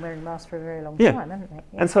 because they've been wearing masks for a very long time, haven't they?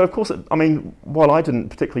 Yeah. And so, of course, while I didn't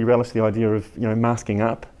particularly relish the idea of, masking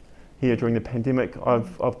up here during the pandemic,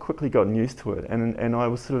 I've quickly gotten used to it, and I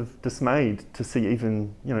was sort of dismayed to see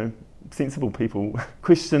even, sensible people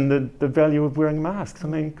question the value of wearing masks.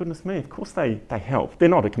 Goodness me, of course they help. They're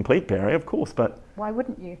not a complete barrier, of course, but... Why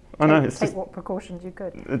wouldn't you? I know, take what precautions you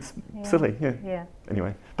could. It's silly, Yeah.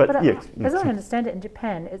 Anyway, as I understand it, in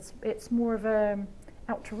Japan, it's more of a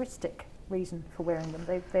altruistic reason for wearing them.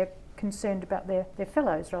 They're concerned about their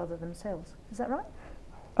fellows rather than themselves. Is that right?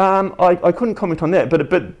 I couldn't comment on that, but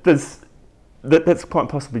that's quite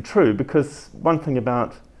possibly true, because one thing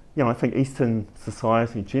about I think Eastern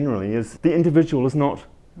society generally is the individual is not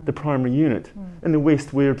the primary unit. In the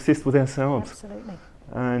West, we're obsessed with ourselves. Absolutely.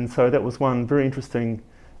 And so that was one very interesting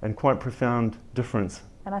and quite profound difference.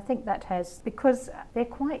 And I think that has, because they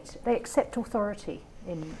accept authority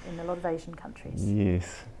in a lot of Asian countries.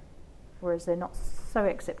 Yes. Whereas they're not so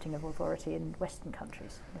accepting of authority in Western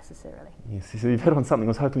countries necessarily. Yes, so you've hit on something I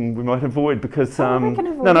was hoping we might avoid, because we can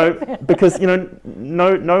avoid because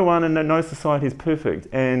no one and no society is perfect,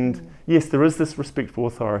 and yes, there is this respect for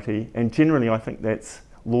authority, and generally I think that's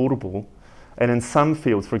laudable. And in some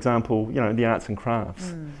fields, for example, the arts and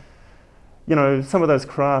crafts, some of those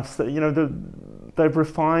crafts, they've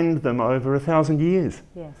refined them over 1,000 years.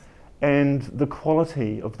 Yes. And the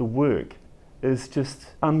quality of the work is just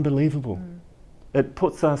unbelievable. It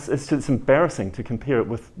puts us, it's embarrassing to compare it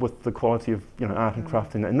with the quality of art and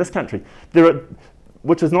craft in this country.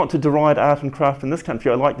 Which is not to deride art and craft in this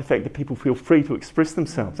country. I like the fact that people feel free to express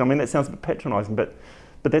themselves. I mean, that sounds a bit patronising, but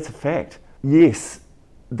that's a fact. Yes,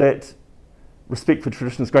 that respect for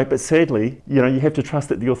tradition is great, but sadly, you have to trust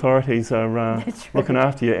that the authorities are looking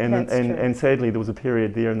after you. And sadly, there was a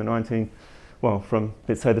period there in the from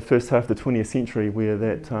let's say the first half of the 20th century where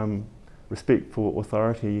that respect for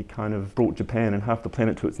authority kind of brought Japan and half the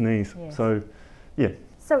planet to its knees. Yes. So, yeah.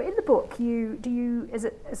 So in the book, is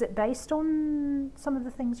it based on some of the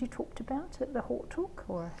things you talked about at the Hawk Talk,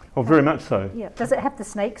 or? Oh, very much so. Yeah. Does it have the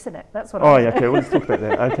snakes in it? That's what. Yeah. Okay. Well, let's talk about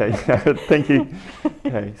that. Okay. Thank you.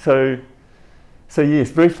 Okay. So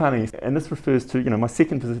yes, very funny. And this refers to my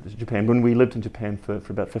second visit to Japan, when we lived in Japan for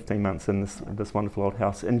about 15 months in this wonderful old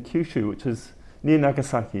house in Kyushu, which is near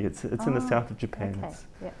Nagasaki. It's in the south of Japan. Okay. It's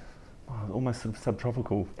Yeah. almost sort of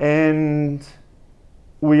subtropical. And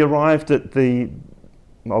we arrived at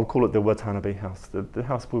I'll call it the Watanabe house, the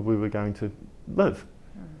house where we were going to live.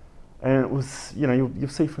 And it was, you'll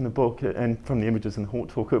see from the book and from the images in the Hawk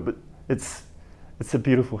Talk, but it's a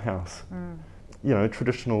beautiful house.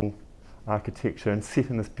 Traditional architecture and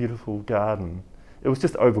set in this beautiful garden. It was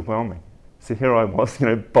just overwhelming. So here I was,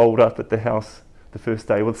 bowled up at the house the first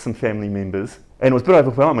day with some family members, and it was a bit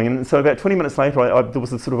overwhelming. And so about 20 minutes later, there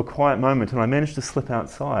was a sort of a quiet moment, and I managed to slip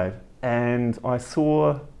outside, and I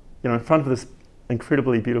saw, in front of this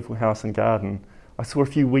incredibly beautiful house and garden, I saw a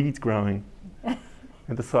few weeds growing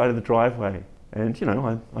at the side of the driveway, and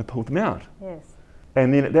I pulled them out. Yes.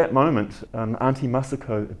 And then at that moment, Auntie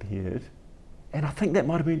Masako appeared, and I think that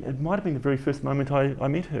might have been the very first moment I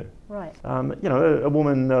met her. Right. A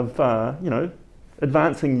woman of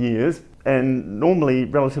advancing years, and normally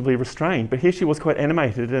relatively restrained, but here she was quite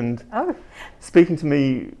animated and speaking to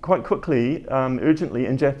me quite quickly, urgently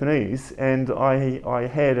in Japanese, and I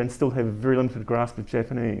had and still have a very limited grasp of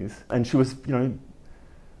Japanese, and she was,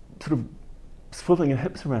 sort of swiveling her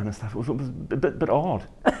hips around and stuff. It was a bit odd.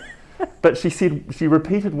 But she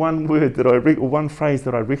repeated one word one phrase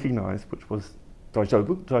that I recognised, which was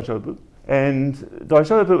daijobu. And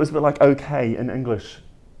daijobu was a bit like okay in English.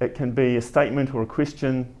 It can be a statement or a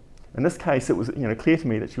question. In this case, it was clear to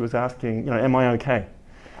me that she was asking, am I okay?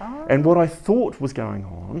 Oh. And what I thought was going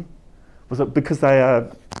on was that because they are,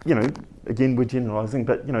 again we're generalising,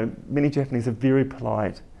 but many Japanese are very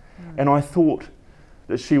polite, and I thought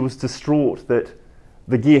that she was distraught that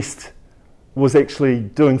the guest was actually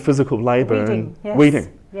doing physical labour and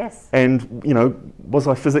weeding. Yes. And was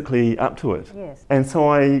I physically up to it? Yes. And so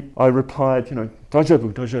I replied,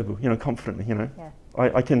 daijobu, confidently, Yeah.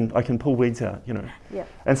 I can pull weeds out, Yeah.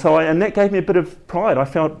 And so and that gave me a bit of pride. I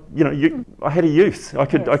felt, I had a use. I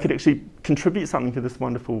could actually contribute something to this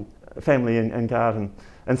wonderful family and garden.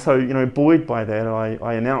 And so, buoyed by that,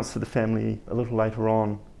 I announced to the family a little later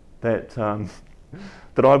on that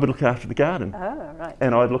that I would look after the garden. Oh, right.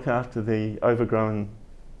 And I'd look after the overgrown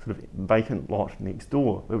sort of vacant lot next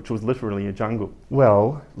door, which was literally a jungle.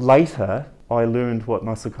 Well, later I learned what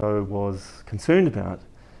Masako was concerned about.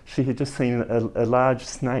 She had just seen a large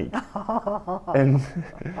snake in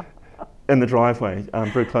the driveway,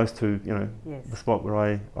 very close to the spot where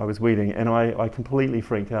I was weeding, and I completely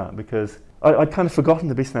freaked out because I'd kind of forgotten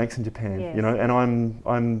there'd be snakes in Japan, and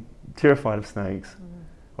I'm terrified of snakes.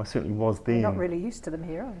 I certainly was then. You're not really used to them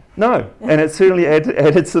here, are you? No, and it certainly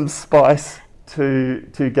added some spice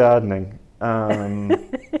to gardening.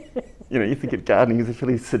 You think of gardening as a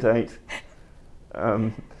fairly sedate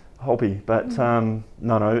hobby, but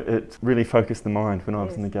no, it really focused the mind when I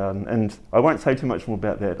was in the garden. And I won't say too much more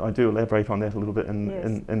about that. I do elaborate on that a little bit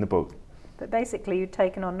in the book. But basically you've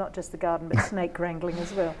taken on not just the garden, but snake wrangling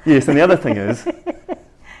as well. Yes, and the other thing is,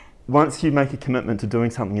 once you make a commitment to doing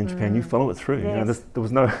something in Japan, you follow it through. Yes. There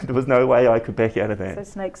was no way I could back out of that. So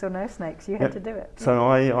snakes or no snakes, you had to do it. So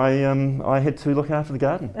I had to look after the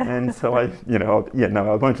garden, and so I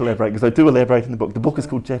won't elaborate because I do elaborate in the book. The book is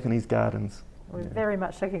called Japanese Gardens. We're very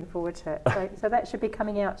much looking forward to it. So that should be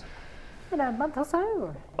coming out in a month or so?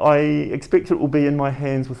 Or? I expect it will be in my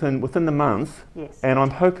hands within the month. Yes. And I'm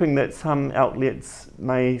hoping that some outlets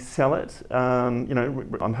may sell it.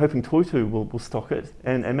 I'm hoping Toitu will stock it,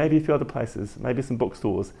 and maybe a few other places, maybe some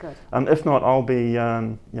bookstores. Good. If not, I'll be,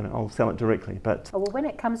 I'll sell it directly. But well, when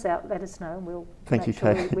it comes out, let us know, and we'll Thank you,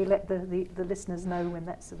 sure Kate. we let the listeners know when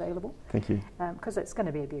that's available. Thank you. Because it's going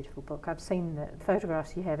to be a beautiful book. I've seen the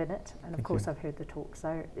photographs you have in it, and of course I've heard the talk,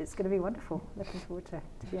 so it's going to be wonderful. Looking forward to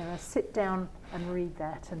be able to sit down and read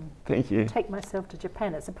that and Thank you. take myself to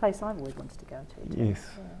Japan. It's a place I've always wanted to go to. Yes.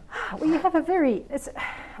 Yeah. Well, you have it's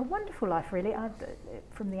a wonderful life, really.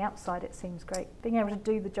 From the outside, it seems great. Being able to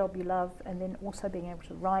do the job you love, and then also being able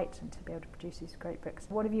to write and to be able to produce these great books.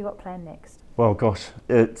 What have you got planned next? Well, gosh,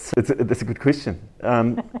 that's a good question.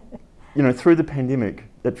 Through the pandemic,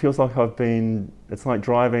 it feels like it's like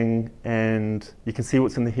driving and you can see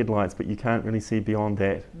what's in the headlights, but you can't really see beyond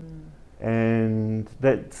that. And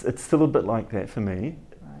it's still a bit like that for me.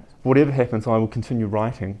 Right. Whatever happens, I will continue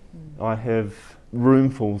writing. I have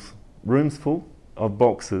rooms full of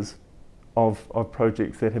boxes of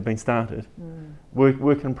projects that have been started,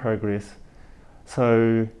 work in progress.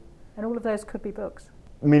 So, and all of those could be books?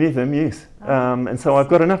 Many of them, yes. And so I've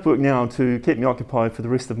got enough work now to keep me occupied for the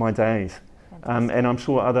rest of my days. And I'm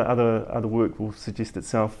sure other work will suggest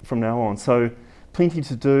itself from now on. So plenty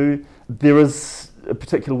to do. There is a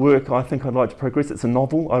particular work I think I'd like to progress. It's a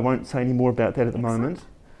novel. I won't say any more about that at the moment.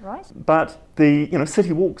 Right. But the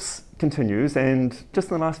City Walks continues, and just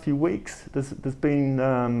in the last few weeks there's been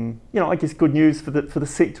I guess good news for the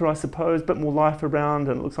sector, I suppose. A bit more life around,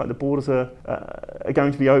 and it looks like the borders are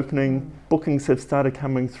going to be opening. Bookings have started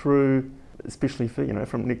coming through, especially for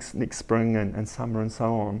from next spring and summer and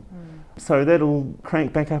so on. So that'll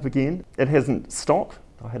crank back up again. It hasn't stopped.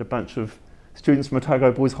 I had a bunch of students from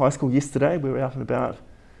Otago Boys High School yesterday. We were out and about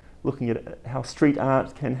looking at how street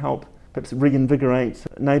art can help perhaps reinvigorate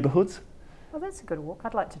neighbourhoods. Well, that's a good walk.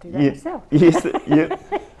 I'd like to do that myself. Yes, yeah.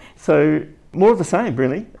 So more of the same,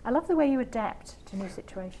 really. I love the way you adapt to new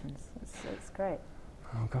situations. It's great.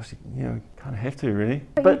 Oh gosh, kind of have to, really.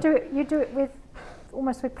 But you do it with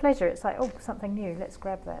almost with pleasure. It's like, something new. Let's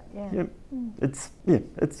grab that. Yeah. It's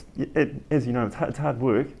as you know, it's hard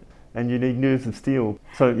work. And you need nerves of steel.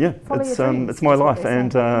 So it's my life,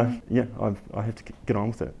 and I have to get on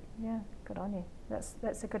with it. Yeah, good on you.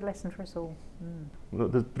 That's a good lesson for us all. Well,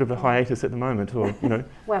 there's a bit of a hiatus at the moment, or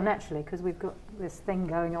Well, naturally, because we've got this thing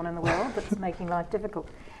going on in the world that's making life difficult.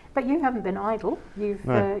 But you haven't been idle. You've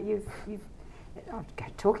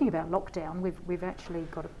talking about lockdown. We've actually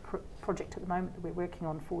got a project at the moment that we're working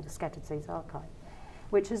on for the Scattered Seas Archive,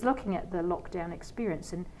 which is looking at the lockdown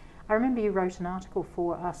experience. And I remember you wrote an article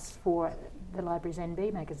for us for the Library's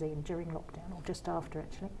NB magazine during lockdown, or just after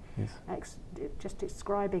actually, just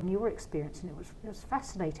describing your experience, and it was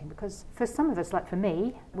fascinating, because for some of us, like for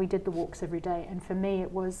me, we did the walks every day, and for me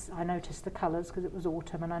I noticed the colours because it was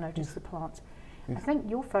autumn, and I noticed the plants. I think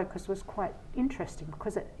your focus was quite interesting,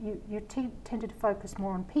 because you tended to focus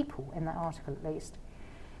more on people in that article at least,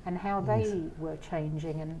 and how they were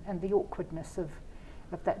changing, and the awkwardness of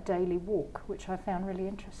that daily walk, which I found really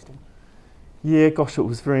interesting. Yeah, gosh, it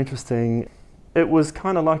was very interesting. It was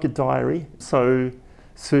kind of like a diary. So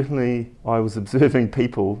certainly I was observing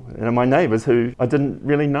people, and my neighbours who I didn't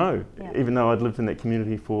really know, even though I'd lived in that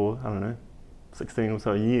community for, 16 or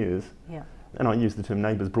so years. Yeah. And I use the term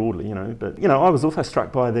neighbours broadly, but I was also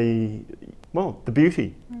struck by the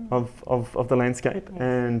beauty of the landscape,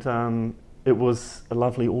 and it was a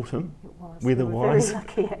lovely autumn, weather-wise. Very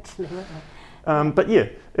lucky, actually, weren't we? But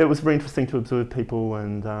it was very interesting to observe people,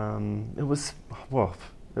 and it was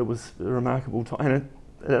a remarkable time.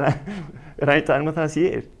 It ain't done with us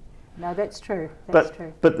yet. No, that's true. That's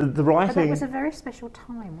true. But the writing... But that was a very special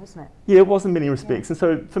time, wasn't it? Yeah, it was in many respects. And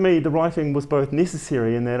so for me, the writing was both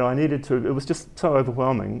necessary in that I needed to... It was just so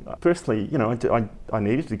overwhelming. Firstly, I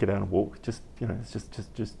needed to get out and walk. It's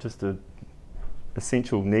just a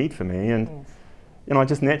essential need for me. And I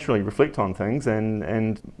just naturally reflect on things,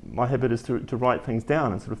 and my habit is to write things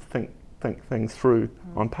down and sort of think things through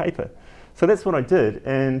on paper. So that's what I did,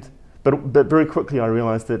 but very quickly I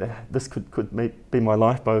realised that this could be my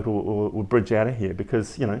lifeboat or bridge out of here,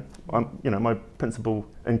 because my principal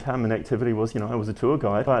income and activity was I was a tour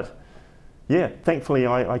guide, but thankfully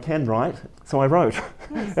I can write, so I wrote,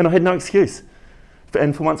 and I had no excuse,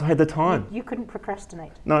 and for once I had the time. You couldn't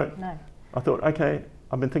procrastinate. No. I thought, okay,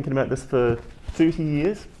 I've been thinking about this for 30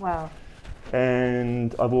 years. Wow.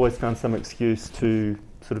 And I've always found some excuse to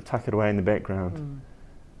sort of tuck it away in the background.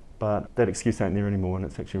 But that excuse ain't there anymore, and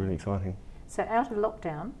it's actually really exciting. So out of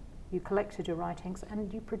lockdown, you collected your writings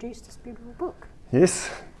and you produced this beautiful book. Yes.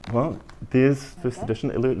 Well, there's first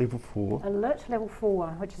edition, Alert Level 4. Alert Level 4,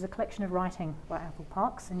 which is a collection of writing by Athol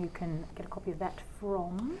Parkes, and you can get a copy of that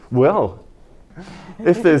from... Well,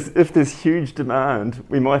 if there's huge demand,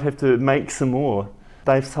 we might have to make some more.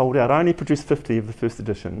 They've sold out. I only produced 50 of the first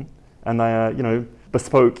edition, and they are,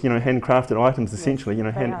 bespoke, handcrafted items, essentially,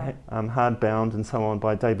 hard bound and so on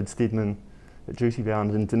by David Steadman at Duty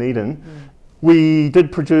Bound in Dunedin. We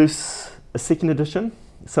did produce a second edition,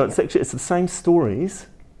 so it's the same stories,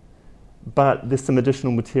 but there's some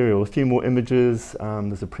additional material, a few more images.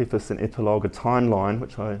 There's a preface, an epilogue, a timeline,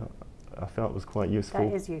 which I felt was quite useful.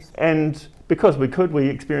 That is useful. And because we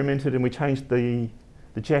experimented and we changed the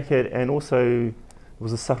jacket, and also there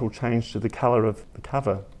was a subtle change to the colour of the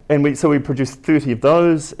cover. And we produced 30 of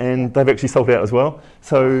those, and they've actually sold out as well.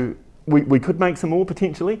 So we could make some more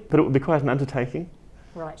potentially, but it would be quite an undertaking.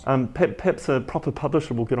 Right. Perhaps a proper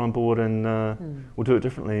publisher will get on board and will do it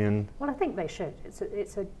differently. And well, I think they should.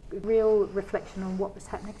 It's a real reflection on what was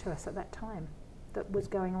happening to us at that time, that was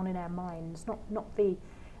going on in our minds, not the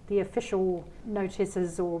official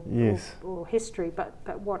notices or history,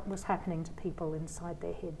 but what was happening to people inside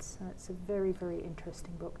their heads. And it's a very, very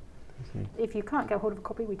interesting book. If you can't get hold of a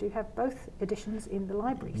copy, we do have both editions in the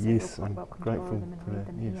library, so you're quite welcome to borrow them and read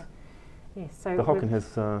them here. Yes, so the Hocken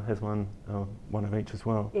has one of each as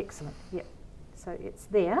well. Excellent, yeah. So it's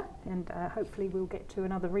there, and hopefully we'll get to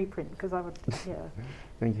another reprint, because I would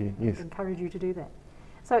Thank you, yes. encourage you to do that.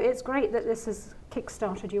 So it's great that this has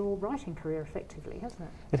kick-started your writing career effectively, hasn't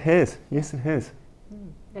it? It has, yes it has.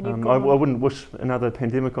 And I wouldn't wish another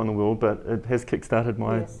pandemic on the world, but it has kick-started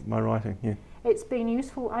my writing, yeah. It's been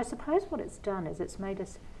useful. I suppose what it's done is it's made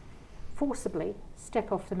us forcibly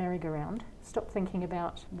step off the merry-go-round, stop thinking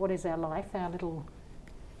about what is our life, our little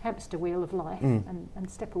hamster wheel of life, and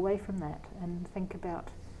step away from that and think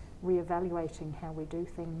about re-evaluating how we do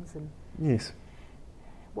things and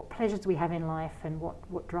what pleasures we have in life and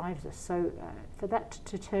what drives us. So for that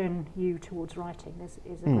to turn you towards writing is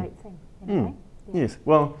a great thing in a way. Yeah. Yes,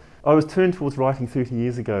 well, I was turned towards writing 30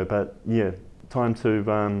 years ago, but time to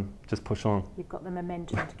just push on. You've got the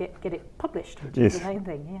momentum to get it published, which is the main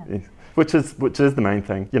thing, Yes. Which is the main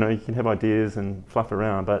thing. You can have ideas and fluff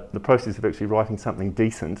around, but the process of actually writing something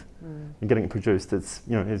decent and getting it produced, it's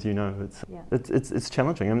as you know, it's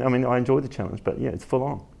challenging. I mean, I enjoy the challenge, but it's full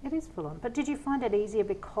on. It is full on. But did you find it easier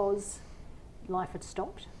because life had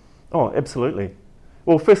stopped? Oh, absolutely.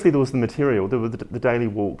 Well, firstly, there was the material. There were the daily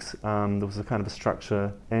walks. There was a kind of a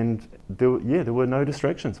structure, and there were no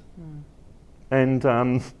distractions. And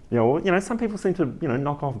some people seem to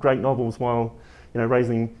knock off great novels while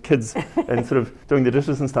raising kids and sort of doing the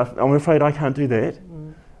dishes and stuff. I'm afraid I can't do that.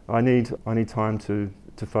 I need time to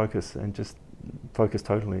focus and just focus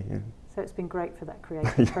totally. Yeah. So it's been great for that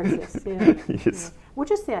creative process. Yeah. Yes. Yeah. Well,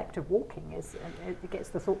 just the act of walking it gets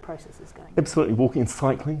the thought processes going. Absolutely, walking and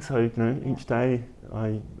cycling. So each day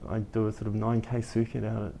I do a sort of 9K circuit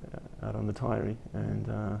out on the Taieri, and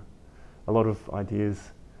a lot of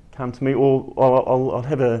ideas come to me, or I'll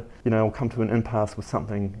have I'll come to an impasse with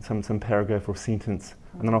something, some paragraph or sentence,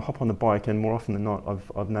 and then I'll hop on the bike, and more often than not,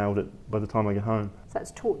 I've nailed it by the time I get home. So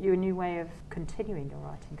that's taught you a new way of continuing your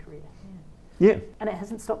writing career. Yeah. And it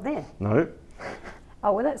hasn't stopped there. No.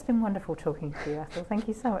 Oh, well, that's been wonderful talking to you, Athol. Thank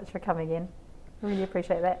you so much for coming in. I really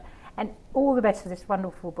appreciate that. And all the best for this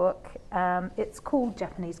wonderful book. It's called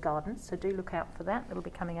Japanese Gardens, so do look out for that. It'll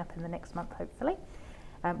be coming up in the next month, hopefully.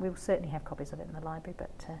 We will certainly have copies of it in the library,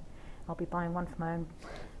 but I'll be buying one for my own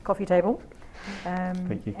coffee table.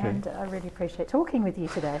 Thank you, Kay. And I really appreciate talking with you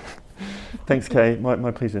today. Thanks, Kay.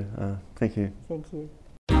 My pleasure. Thank you. Thank you.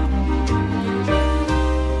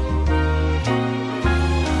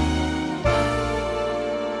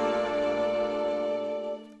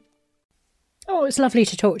 Oh, it's lovely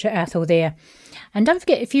to talk to Athol there. And don't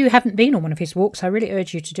forget, if you haven't been on one of his walks, I really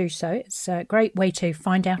urge you to do so. It's a great way to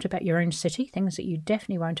find out about your own city, things that you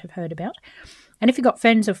definitely won't have heard about. And if you've got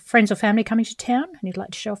friends or family coming to town and you'd like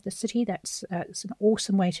to show off the city, that's an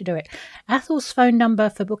awesome way to do it. Athol's phone number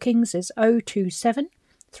for bookings is 027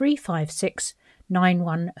 356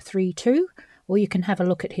 9132, or you can have a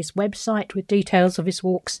look at his website with details of his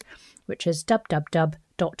walks, which is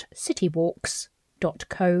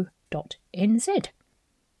www.citywalks.co.nz.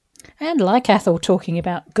 And like Athol talking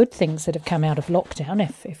about good things that have come out of lockdown,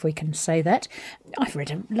 if we can say that, I've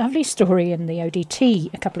read a lovely story in the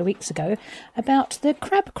ODT a couple of weeks ago about the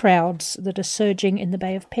crab crowds that are surging in the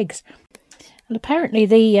Bay of Pigs. Well, apparently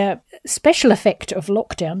the special effect of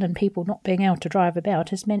lockdown and people not being able to drive about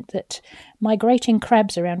has meant that migrating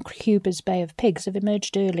crabs around Cuba's Bay of Pigs have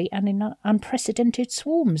emerged early and in unprecedented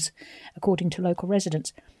swarms, according to local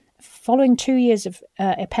residents. following 2 years of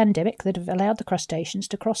a pandemic that have allowed the crustaceans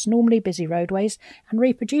to cross normally busy roadways and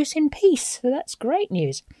reproduce in peace. So that's great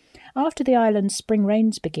news. After the island's spring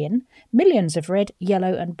rains begin, millions of red,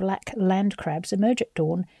 yellow and black land crabs emerge at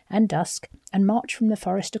dawn and dusk and march from the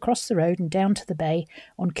forest across the road and down to the bay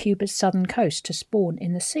on Cuba's southern coast to spawn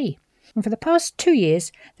in the sea. And for the past 2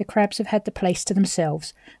 years, the crabs have had the place to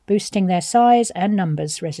themselves, boosting their size and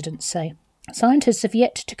numbers, residents say. Scientists have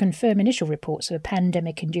yet to confirm initial reports of a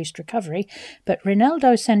pandemic-induced recovery, but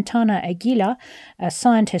Rinaldo Santana Aguila, a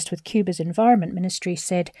scientist with Cuba's Environment Ministry,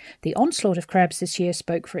 said, "The onslaught of crabs this year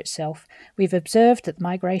spoke for itself. We've observed that the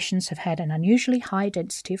migrations have had an unusually high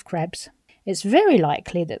density of crabs. It's very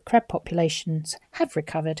likely that crab populations have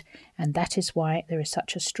recovered, and that is why there is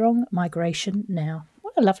such a strong migration now."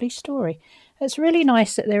 What a lovely story. It's really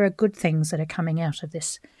nice that there are good things that are coming out of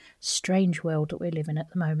this strange world that we live in at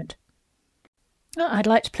the moment. I'd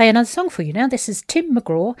like to play another song for you now. This is Tim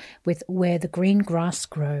McGraw with Where the Green Grass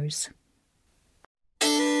Grows.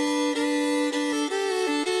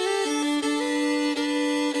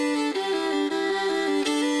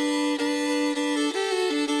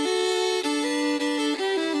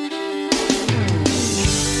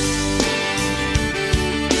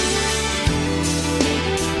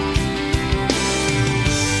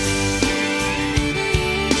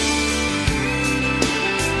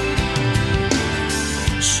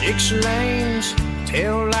 6 lanes,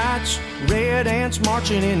 tail lights, red ants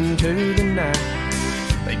marching into the night.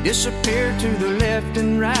 They disappear to the left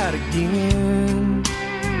and right again.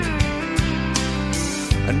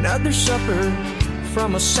 Another supper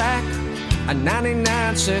from a sack, a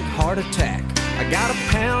 99-cent heart attack. I got a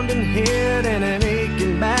pounding head and an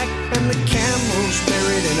aching back, and the camel's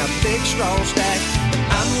buried in a big straw stack.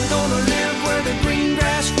 I'm gonna live where the green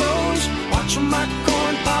grass grows, watch my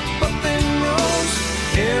corn pop up in rows.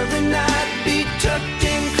 Every night be tucked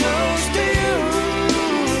in close to you.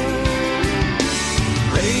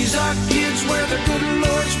 Raise our kids where the good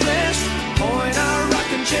Lord's blessed, point our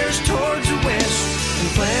rocking chairs towards the west, and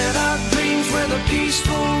plant our dreams where the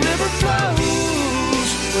peaceful river flows,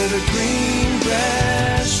 where the green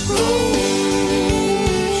grass grows.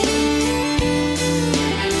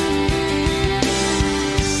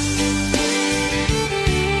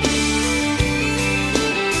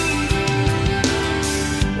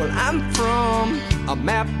 Well, I'm from a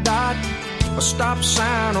map dot, a stop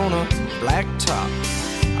sign on a black top.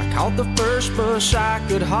 I caught the first bus I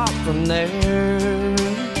could hop from there.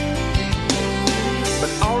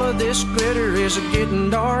 But all of this glitter is getting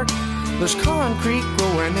dark. There's concrete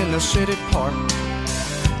growing in the city park.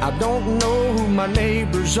 I don't know who my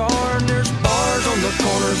neighbors are, and there's bars on the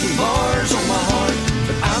corners and bars on my heart.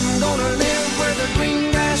 But I'm gonna live where the green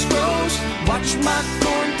grass grows, watch my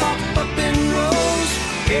corn pop up in rows.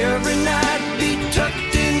 Every night be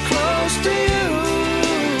tucked in close to you.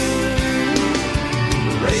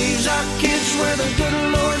 Raise our kids where the good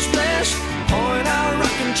Lord's blessed, point our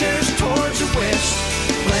rocking chairs towards the west,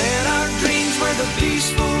 plant our dreams where the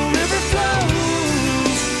peaceful river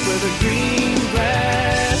flows, where the green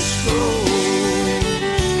grass grows.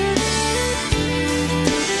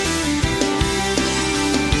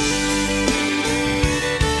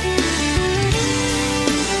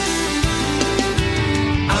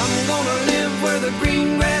 I'm gonna live where the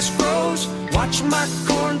green grass grows, watch my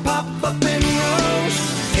corn pop up in rows.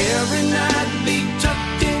 Every night be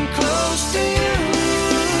tucked in close to you.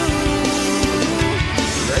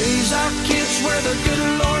 Raise our kids where the good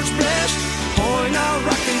Lord's blessed, point our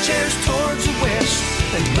rocking chairs towards the west,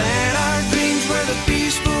 and plant our dreams where the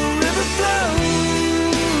peaceful river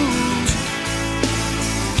flows.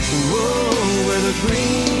 Whoa, where the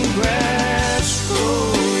green grass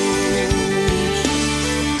grows.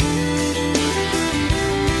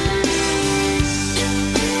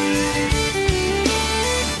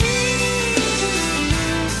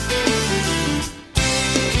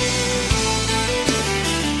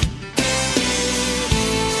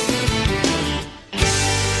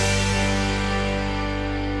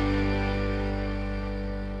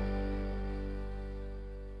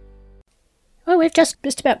 Well, we've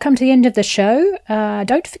just about come to the end of the show.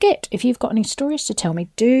 Don't forget, if you've got any stories to tell me,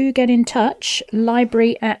 do get in touch,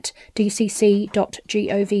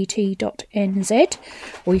 library@dcc.govt.nz,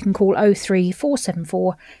 or you can call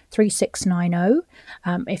 03474 3690.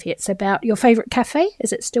 If it's about your favourite cafe,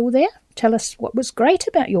 is it still there? Tell us what was great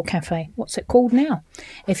about your cafe. What's it called now?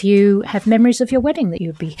 If you have memories of your wedding that you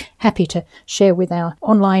would be happy to share with our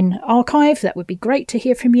online archive, that would be great to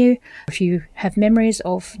hear from you. If you have memories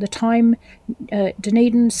of the time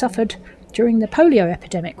Dunedin suffered during the polio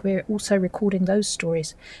epidemic. We're also recording those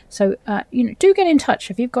stories. So, do get in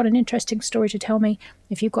touch if you've got an interesting story to tell me,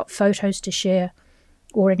 if you've got photos to share,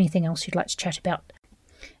 or anything else you'd like to chat about.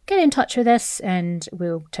 Get in touch with us and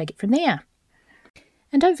we'll take it from there.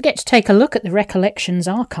 And don't forget to take a look at the Recollections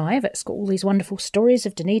archive. It's got all these wonderful stories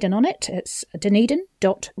of Dunedin on it. It's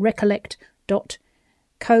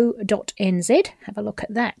dunedin.recollect.co.nz. Have a look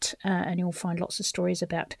at that and you'll find lots of stories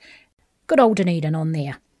about good old Dunedin on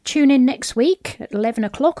there. Tune in next week at 11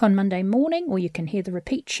 o'clock on Monday morning, or you can hear the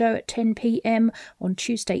repeat show at 10 p.m. on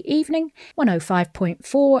Tuesday evening, 105.4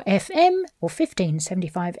 FM or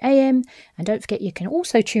 1575 AM. And don't forget you can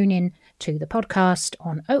also tune in to the podcast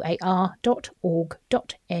on oar.org.nz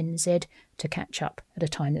to catch up at a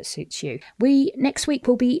time that suits you. Next week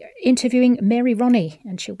will be interviewing Mary Ronnie,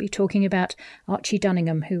 and she'll be talking about Archie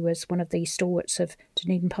Dunningham, who was one of the stalwarts of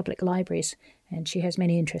Dunedin Public Libraries, and she has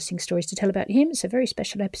many interesting stories to tell about him. It's a very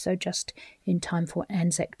special episode just in time for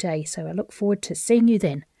Anzac Day, so I look forward to seeing you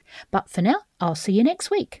then. But for now, I'll see you next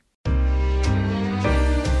week.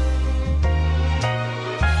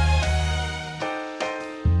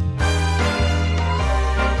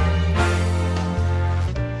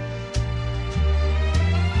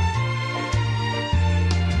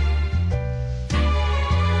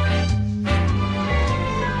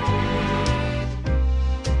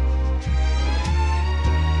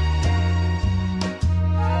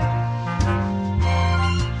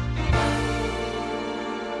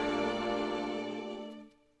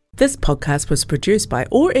 This podcast was produced by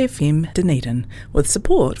OAR FM Dunedin with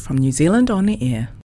support from New Zealand On the Air.